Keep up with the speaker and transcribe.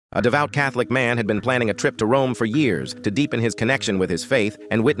A devout Catholic man had been planning a trip to Rome for years to deepen his connection with his faith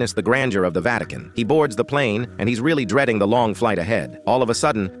and witness the grandeur of the Vatican. He boards the plane, and he's really dreading the long flight ahead. All of a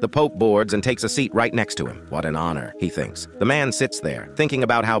sudden, the Pope boards and takes a seat right next to him. What an honor, he thinks. The man sits there, thinking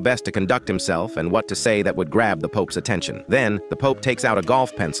about how best to conduct himself and what to say that would grab the Pope's attention. Then, the Pope takes out a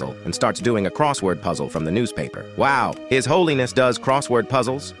golf pencil and starts doing a crossword puzzle from the newspaper. Wow, His Holiness does crossword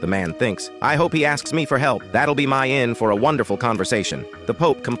puzzles, the man thinks. I hope he asks me for help. That'll be my in for a wonderful conversation. The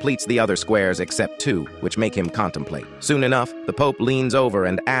Pope completes the other squares except two, which make him contemplate. Soon enough, the Pope leans over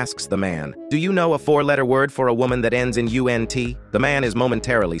and asks the man, "Do you know a four-letter word for a woman that ends in UNT?" The man is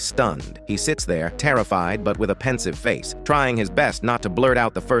momentarily stunned. He sits there, terrified but with a pensive face, trying his best not to blurt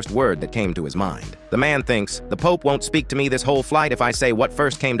out the first word that came to his mind. The man thinks, the Pope won't speak to me this whole flight if I say what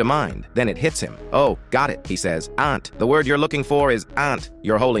first came to mind. Then it hits him. "Oh, got it," he says. "Aunt. The word you're looking for is aunt,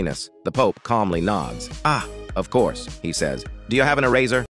 Your Holiness." The Pope calmly nods. "Ah, of course," he says. "Do you have an eraser?"